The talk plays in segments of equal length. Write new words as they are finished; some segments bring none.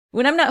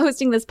When I'm not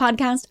hosting this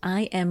podcast,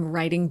 I am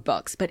writing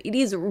books, but it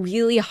is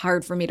really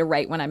hard for me to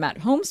write when I'm at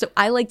home, so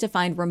I like to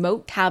find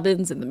remote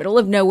cabins in the middle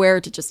of nowhere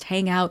to just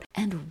hang out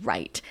and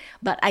write.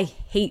 But I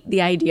hate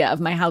the idea of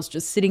my house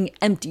just sitting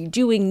empty,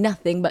 doing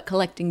nothing but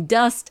collecting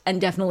dust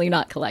and definitely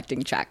not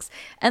collecting checks.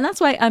 And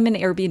that's why I'm an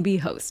Airbnb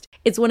host.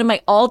 It's one of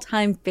my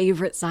all-time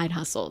favorite side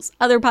hustles.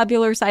 Other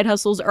popular side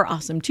hustles are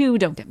awesome too,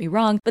 don't get me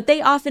wrong, but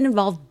they often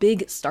involve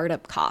big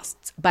startup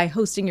costs. By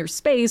hosting your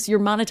space, you're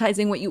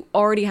monetizing what you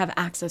already have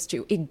access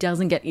to. It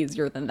doesn't get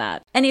easier than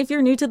that. And if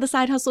you're new to the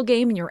side hustle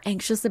game and you're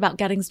anxious about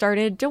getting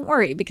started, don't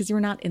worry, because you're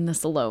not in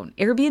this alone.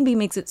 Airbnb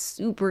makes it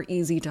super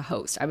easy to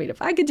host. I mean,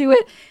 if I could do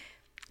it,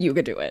 you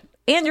could do it.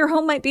 And your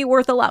home might be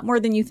worth a lot more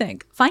than you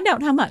think. Find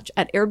out how much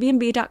at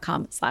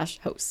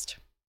airbnb.com/host.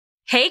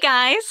 Hey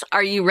guys,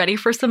 are you ready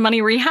for some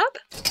money rehab?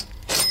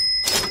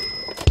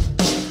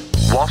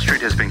 Wall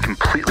Street has been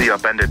completely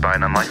upended by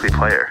an unlikely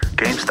player,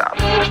 GameStop.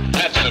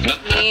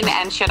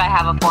 And should I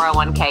have a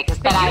 401k? Because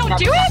then you don't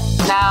do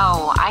it?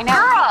 No, I know.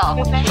 Girl!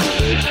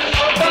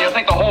 You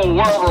think the whole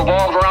world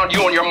revolves around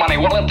you and your money?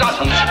 Well, it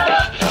doesn't.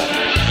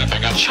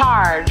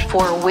 Charge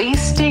for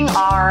wasting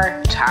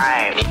our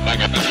time.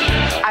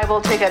 I will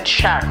take a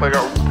check like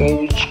a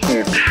old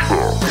school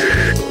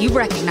check. You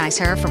recognize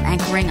her from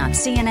anchoring on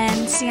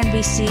CNN,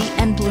 CNBC,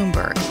 and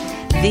Bloomberg.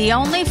 The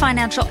only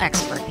financial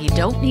expert you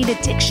don't need a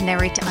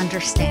dictionary to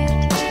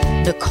understand,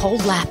 Nicole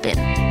Lapin.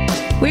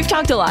 We've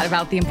talked a lot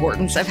about the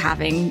importance of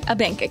having a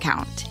bank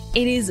account.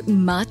 It is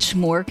much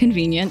more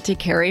convenient to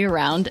carry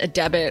around a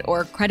debit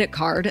or credit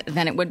card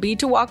than it would be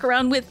to walk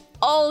around with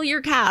all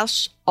your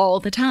cash all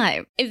the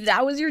time. If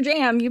that was your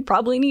jam, you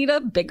probably need a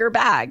bigger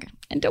bag.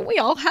 And don't we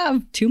all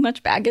have too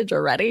much baggage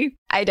already?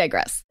 I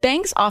digress.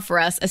 Banks offer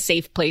us a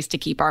safe place to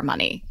keep our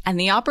money and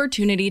the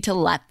opportunity to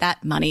let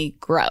that money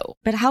grow.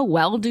 But how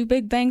well do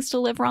big banks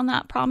deliver on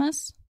that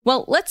promise?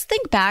 Well, let's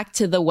think back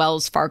to the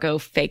Wells Fargo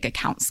fake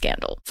account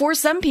scandal. For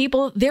some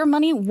people, their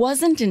money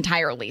wasn't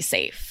entirely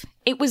safe.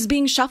 It was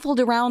being shuffled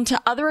around to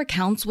other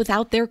accounts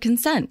without their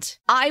consent.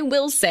 I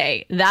will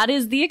say that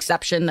is the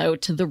exception, though,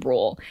 to the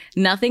rule.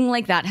 Nothing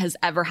like that has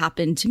ever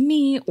happened to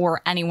me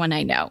or anyone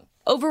I know.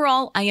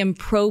 Overall, I am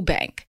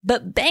pro-bank,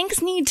 but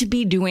banks need to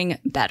be doing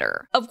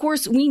better. Of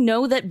course, we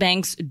know that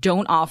banks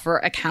don't offer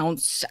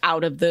accounts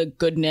out of the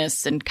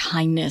goodness and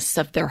kindness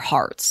of their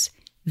hearts.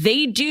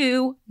 They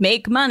do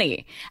make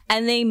money,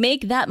 and they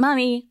make that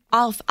money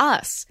off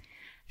us.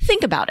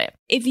 Think about it.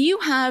 If you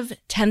have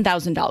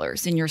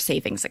 $10,000 in your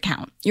savings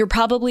account, you're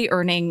probably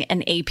earning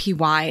an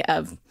APY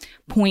of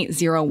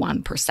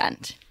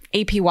 0.01%.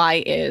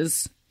 APY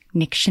is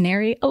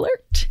Dictionary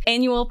alert.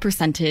 Annual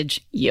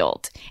percentage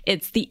yield.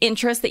 It's the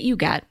interest that you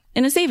get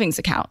in a savings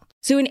account.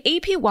 So an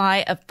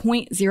APY of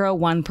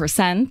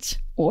 0.01%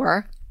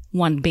 or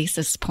 1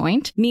 basis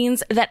point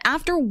means that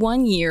after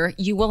 1 year,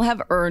 you will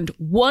have earned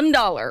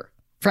 $1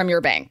 from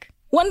your bank.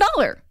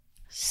 $1.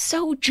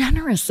 So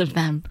generous of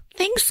them.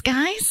 Thanks,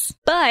 guys.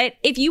 But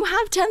if you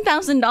have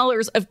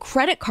 $10,000 of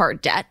credit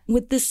card debt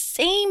with the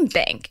same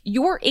bank,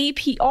 your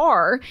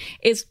APR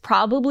is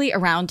probably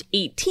around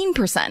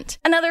 18%.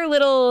 Another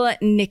little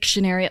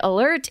dictionary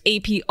alert,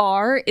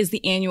 APR is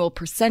the annual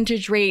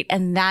percentage rate,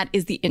 and that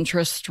is the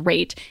interest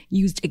rate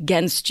used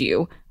against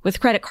you with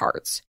credit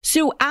cards.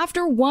 So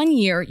after 1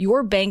 year,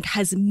 your bank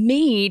has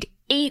made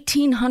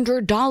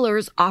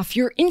 $1,800 off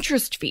your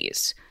interest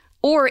fees.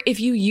 Or if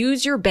you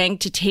use your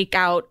bank to take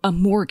out a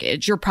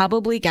mortgage, you're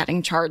probably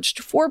getting charged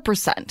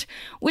 4%,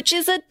 which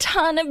is a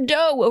ton of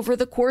dough over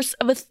the course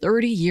of a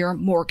 30-year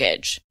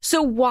mortgage.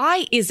 So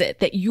why is it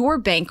that your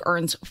bank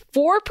earns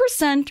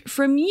 4%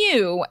 from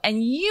you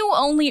and you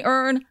only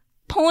earn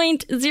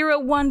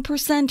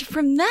 0.01%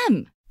 from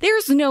them?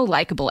 There's no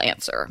likable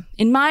answer.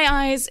 In my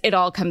eyes, it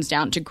all comes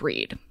down to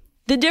greed.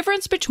 The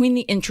difference between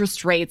the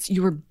interest rates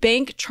your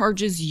bank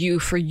charges you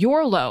for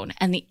your loan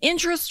and the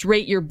interest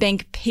rate your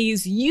bank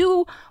pays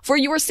you for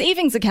your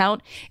savings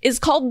account is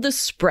called the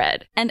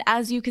spread. And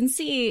as you can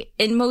see,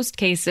 in most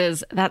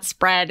cases, that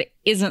spread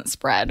isn't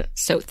spread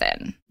so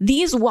thin.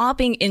 These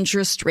whopping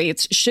interest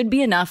rates should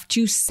be enough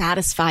to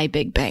satisfy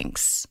big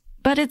banks.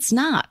 But it's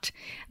not.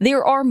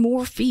 There are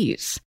more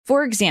fees.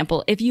 For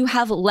example, if you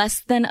have less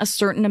than a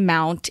certain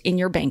amount in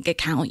your bank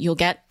account, you'll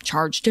get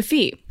charged a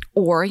fee.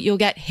 Or you'll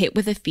get hit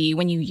with a fee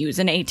when you use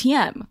an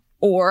ATM.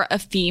 Or a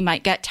fee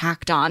might get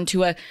tacked on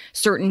to a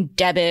certain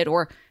debit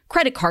or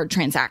credit card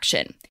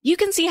transaction. You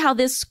can see how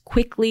this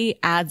quickly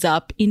adds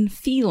up in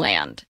fee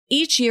land.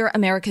 Each year,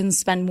 Americans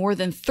spend more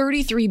than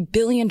 $33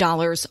 billion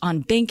on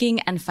banking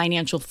and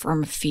financial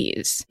firm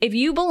fees. If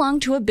you belong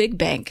to a big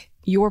bank,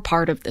 you're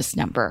part of this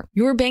number.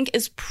 Your bank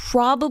is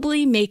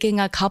probably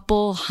making a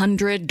couple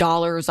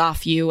 $100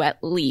 off you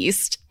at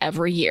least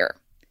every year.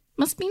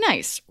 Must be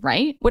nice,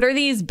 right? What are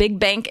these big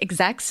bank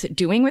execs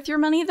doing with your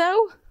money,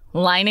 though?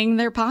 Lining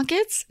their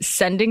pockets?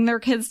 Sending their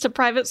kids to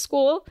private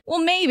school? Well,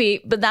 maybe,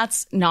 but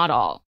that's not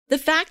all. The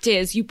fact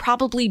is, you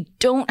probably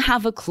don't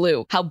have a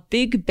clue how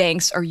big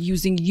banks are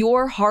using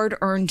your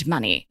hard-earned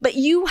money, but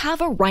you have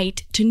a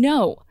right to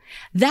know.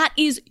 That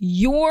is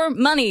your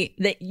money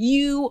that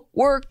you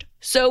worked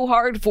so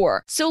hard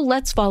for. So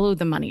let's follow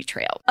the money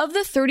trail. Of the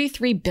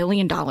 $33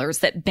 billion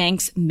that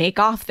banks make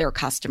off their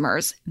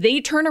customers, they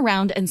turn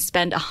around and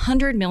spend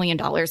 $100 million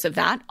of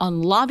that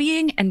on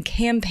lobbying and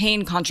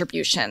campaign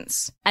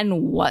contributions.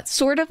 And what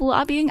sort of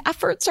lobbying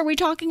efforts are we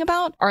talking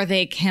about? Are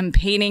they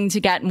campaigning to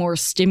get more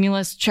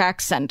stimulus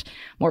checks and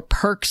more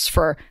perks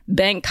for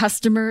bank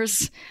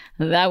customers?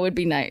 That would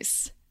be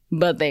nice.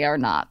 But they are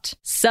not.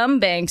 Some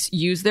banks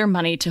use their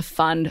money to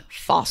fund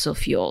fossil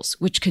fuels,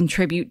 which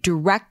contribute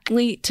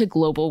directly to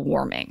global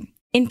warming.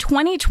 In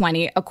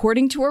 2020,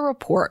 according to a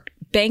report,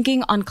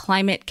 Banking on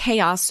Climate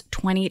Chaos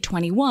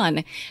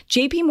 2021,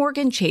 JP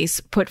Morgan Chase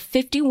put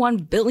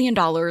 $51 billion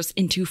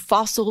into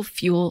fossil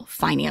fuel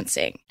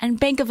financing. And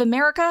Bank of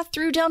America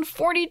threw down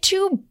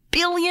 $42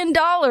 billion.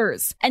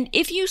 And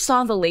if you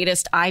saw the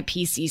latest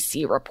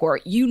IPCC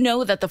report, you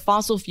know that the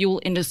fossil fuel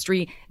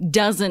industry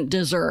doesn't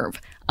deserve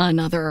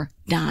another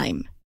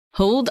dime.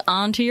 Hold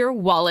on to your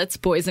wallets,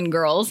 boys and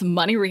girls.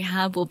 Money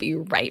Rehab will be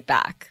right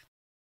back.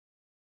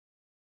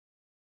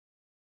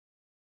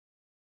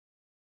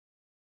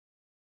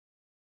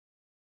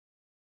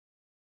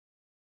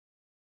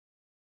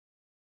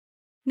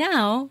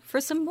 Now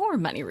for some more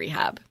money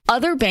rehab.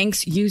 Other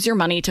banks use your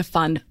money to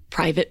fund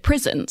private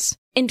prisons.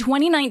 In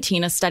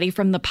 2019, a study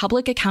from the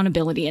Public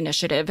Accountability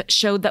Initiative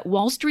showed that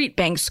Wall Street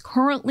banks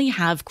currently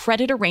have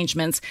credit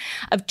arrangements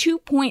of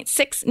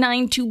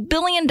 $2.692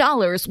 billion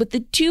with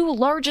the two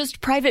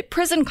largest private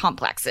prison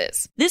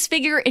complexes. This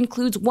figure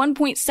includes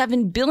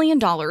 $1.7 billion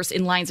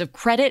in lines of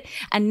credit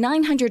and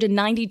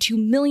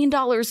 $992 million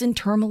in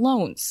term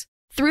loans.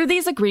 Through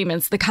these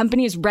agreements, the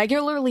companies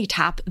regularly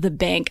tap the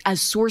bank as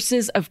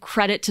sources of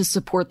credit to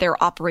support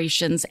their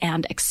operations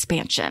and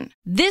expansion.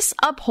 This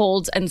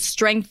upholds and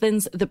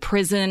strengthens the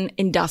prison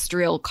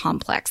industrial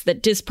complex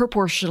that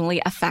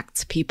disproportionately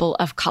affects people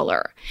of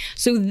color.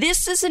 So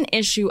this is an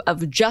issue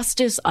of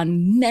justice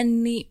on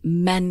many,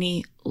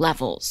 many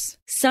levels.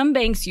 Some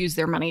banks use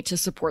their money to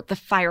support the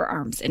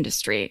firearms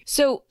industry.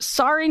 So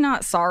sorry,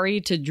 not sorry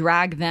to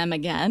drag them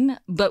again,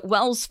 but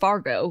Wells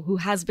Fargo, who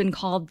has been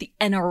called the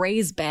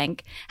NRA's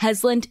bank,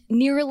 has lent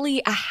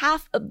nearly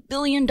 $500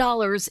 million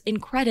in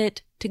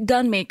credit to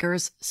gun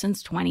makers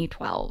since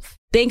 2012.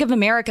 Bank of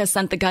America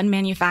sent the gun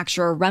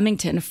manufacturer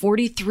Remington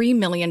 $43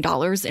 million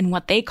in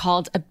what they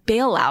called a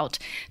bailout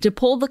to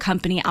pull the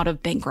company out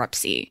of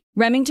bankruptcy.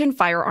 Remington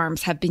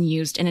firearms have been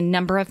used in a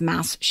number of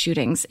mass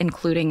shootings,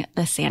 including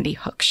the Sandy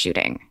Hook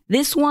shooting.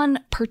 This one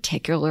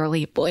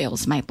particularly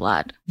boils my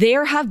blood.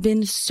 There have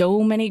been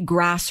so many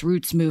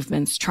grassroots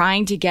movements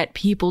trying to get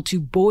people to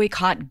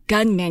boycott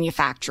gun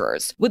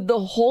manufacturers with the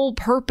whole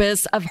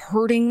purpose of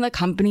hurting the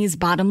company's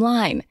bottom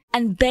line.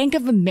 And Bank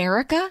of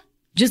America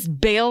just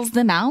bails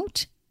them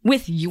out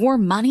with your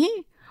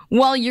money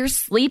while you're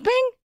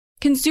sleeping?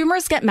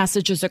 Consumers get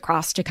messages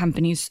across to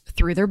companies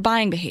through their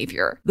buying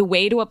behavior. The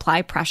way to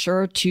apply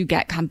pressure to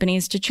get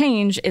companies to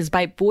change is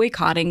by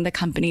boycotting the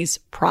company's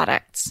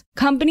products.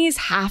 Companies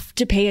have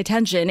to pay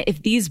attention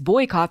if these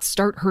boycotts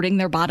start hurting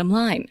their bottom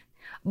line.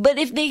 But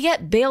if they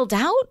get bailed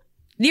out,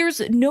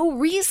 there's no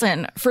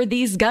reason for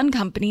these gun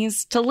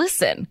companies to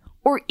listen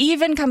or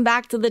even come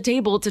back to the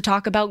table to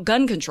talk about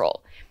gun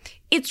control.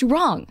 It's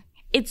wrong.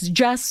 It's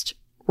just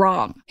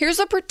wrong. Here's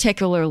a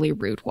particularly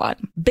rude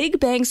one. Big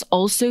banks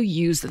also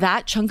use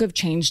that chunk of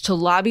change to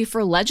lobby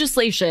for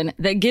legislation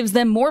that gives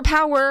them more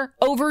power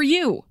over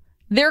you,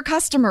 their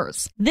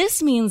customers.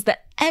 This means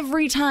that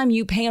every time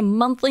you pay a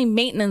monthly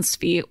maintenance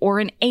fee or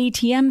an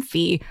ATM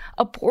fee,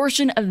 a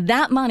portion of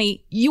that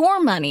money,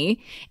 your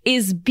money,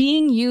 is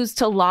being used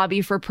to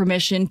lobby for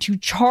permission to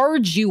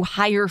charge you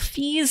higher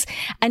fees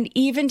and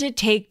even to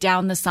take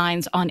down the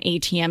signs on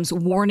ATMs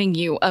warning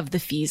you of the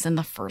fees in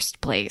the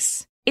first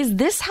place. Is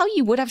this how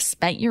you would have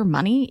spent your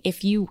money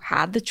if you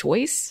had the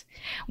choice?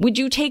 Would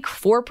you take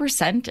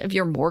 4% of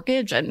your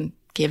mortgage and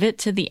give it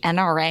to the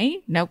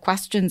NRA? No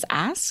questions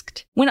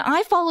asked? When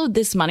I followed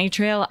this money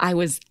trail, I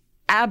was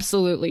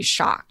absolutely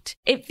shocked.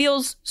 It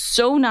feels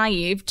so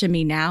naive to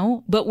me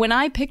now, but when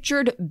I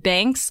pictured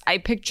banks, I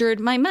pictured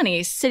my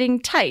money sitting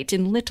tight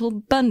in little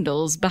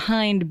bundles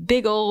behind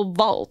big old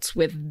vaults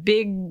with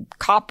big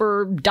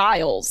copper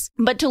dials.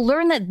 But to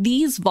learn that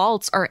these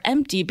vaults are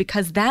empty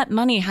because that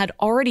money had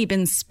already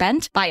been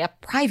spent by a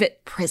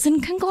private prison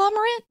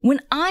conglomerate?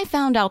 When I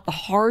found out the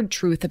hard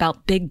truth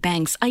about big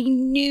banks, I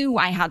knew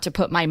I had to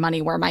put my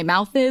money where my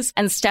mouth is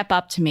and step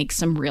up to make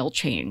some real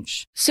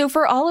change. So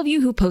for all of you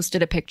who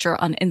posted a picture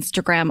on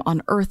Instagram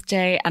on Earth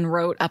Day and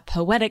wrote a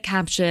poetic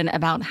caption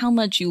about how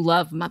much you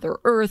love Mother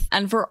Earth,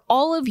 and for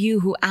all of you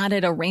who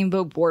added a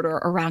rainbow border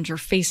around your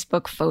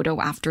Facebook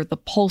photo after the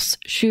Pulse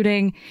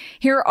shooting,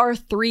 here are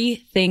 3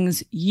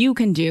 things you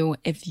can do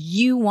if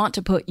you want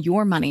to put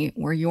your money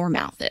where your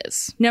mouth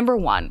is. Number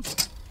 1.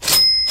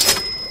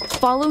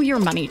 Follow your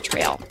money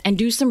trail and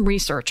do some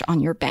research on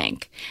your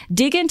bank.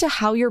 Dig into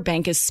how your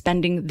bank is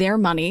spending their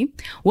money,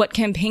 what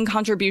campaign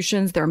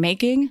contributions they're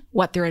making,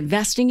 what they're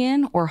investing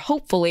in, or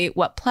hopefully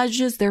what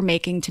pledges they're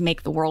making to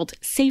make the world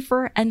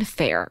safer and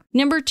fair.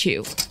 Number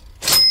 2.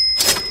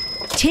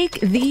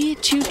 Take thee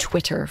to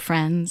Twitter,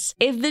 friends.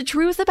 If the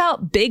truth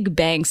about big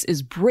banks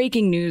is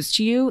breaking news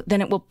to you, then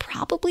it will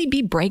probably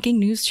be breaking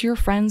news to your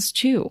friends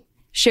too.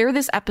 Share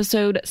this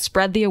episode,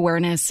 spread the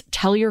awareness,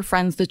 tell your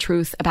friends the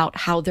truth about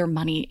how their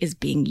money is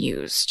being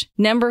used.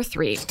 Number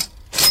 3.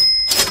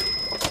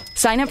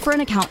 Sign up for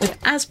an account with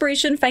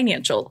Aspiration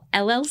Financial,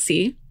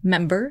 LLC,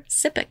 member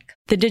SIPC,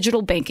 the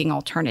digital banking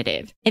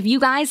alternative. If you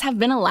guys have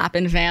been a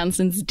Lappin fan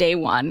since day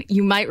one,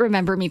 you might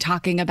remember me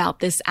talking about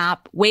this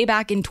app way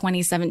back in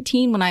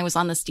 2017 when I was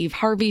on the Steve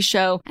Harvey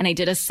show and I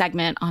did a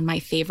segment on my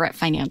favorite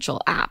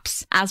financial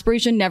apps.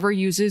 Aspiration never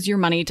uses your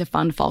money to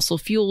fund fossil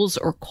fuels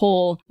or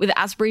coal. With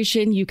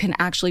Aspiration, you can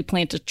actually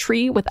plant a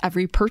tree with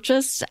every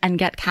purchase and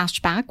get cash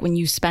back when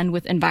you spend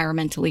with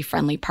environmentally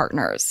friendly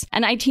partners.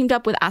 And I teamed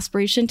up with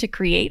Aspiration to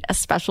create a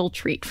special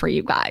treat for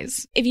you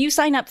guys. If you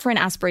sign up for an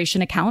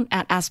Aspiration account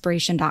at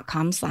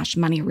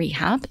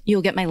aspiration.com/moneyrehab,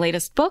 you'll get my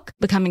latest book,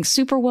 Becoming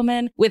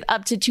Superwoman, with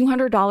up to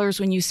 $200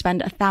 when you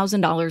spend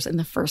 $1,000 in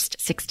the first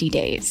 60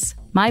 days.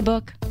 My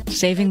book,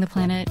 Saving the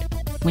Planet,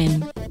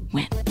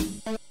 win-win.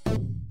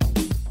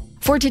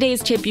 For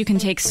today's tip, you can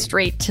take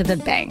straight to the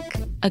bank.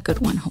 A good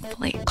one,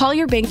 hopefully. Call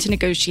your bank to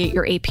negotiate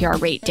your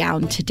APR rate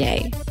down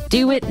today.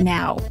 Do it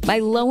now. By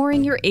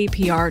lowering your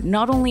APR,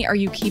 not only are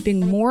you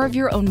keeping more of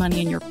your own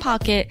money in your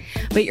pocket,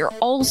 but you're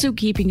also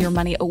keeping your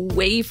money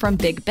away from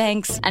big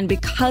banks. And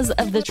because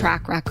of the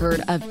track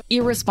record of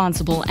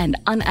irresponsible and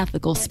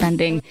unethical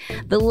spending,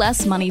 the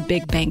less money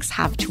big banks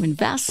have to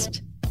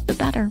invest, the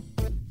better.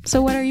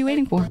 So what are you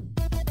waiting for?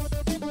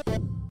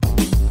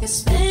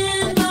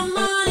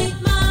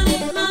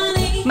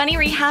 Money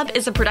Rehab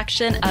is a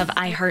production of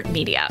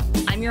iHeartMedia.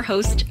 I'm your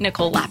host,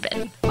 Nicole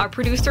Lappin. Our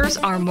producers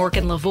are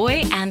Morgan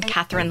Lavoie and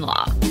Catherine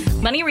Law.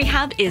 Money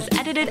Rehab is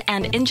edited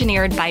and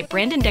engineered by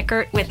Brandon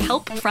Dickert with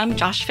help from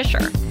Josh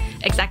Fisher.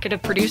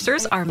 Executive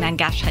producers are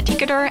Mangesh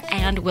Hattikudur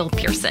and Will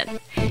Pearson.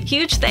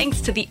 Huge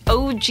thanks to the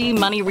OG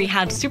Money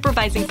Rehab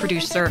supervising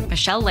producer,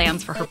 Michelle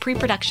Lambs, for her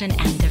pre-production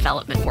and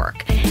development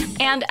work.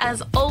 And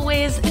as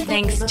always,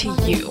 thanks to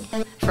you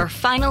for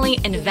finally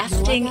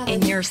investing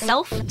in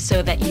yourself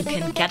so that you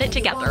can get it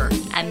together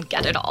and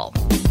get it all.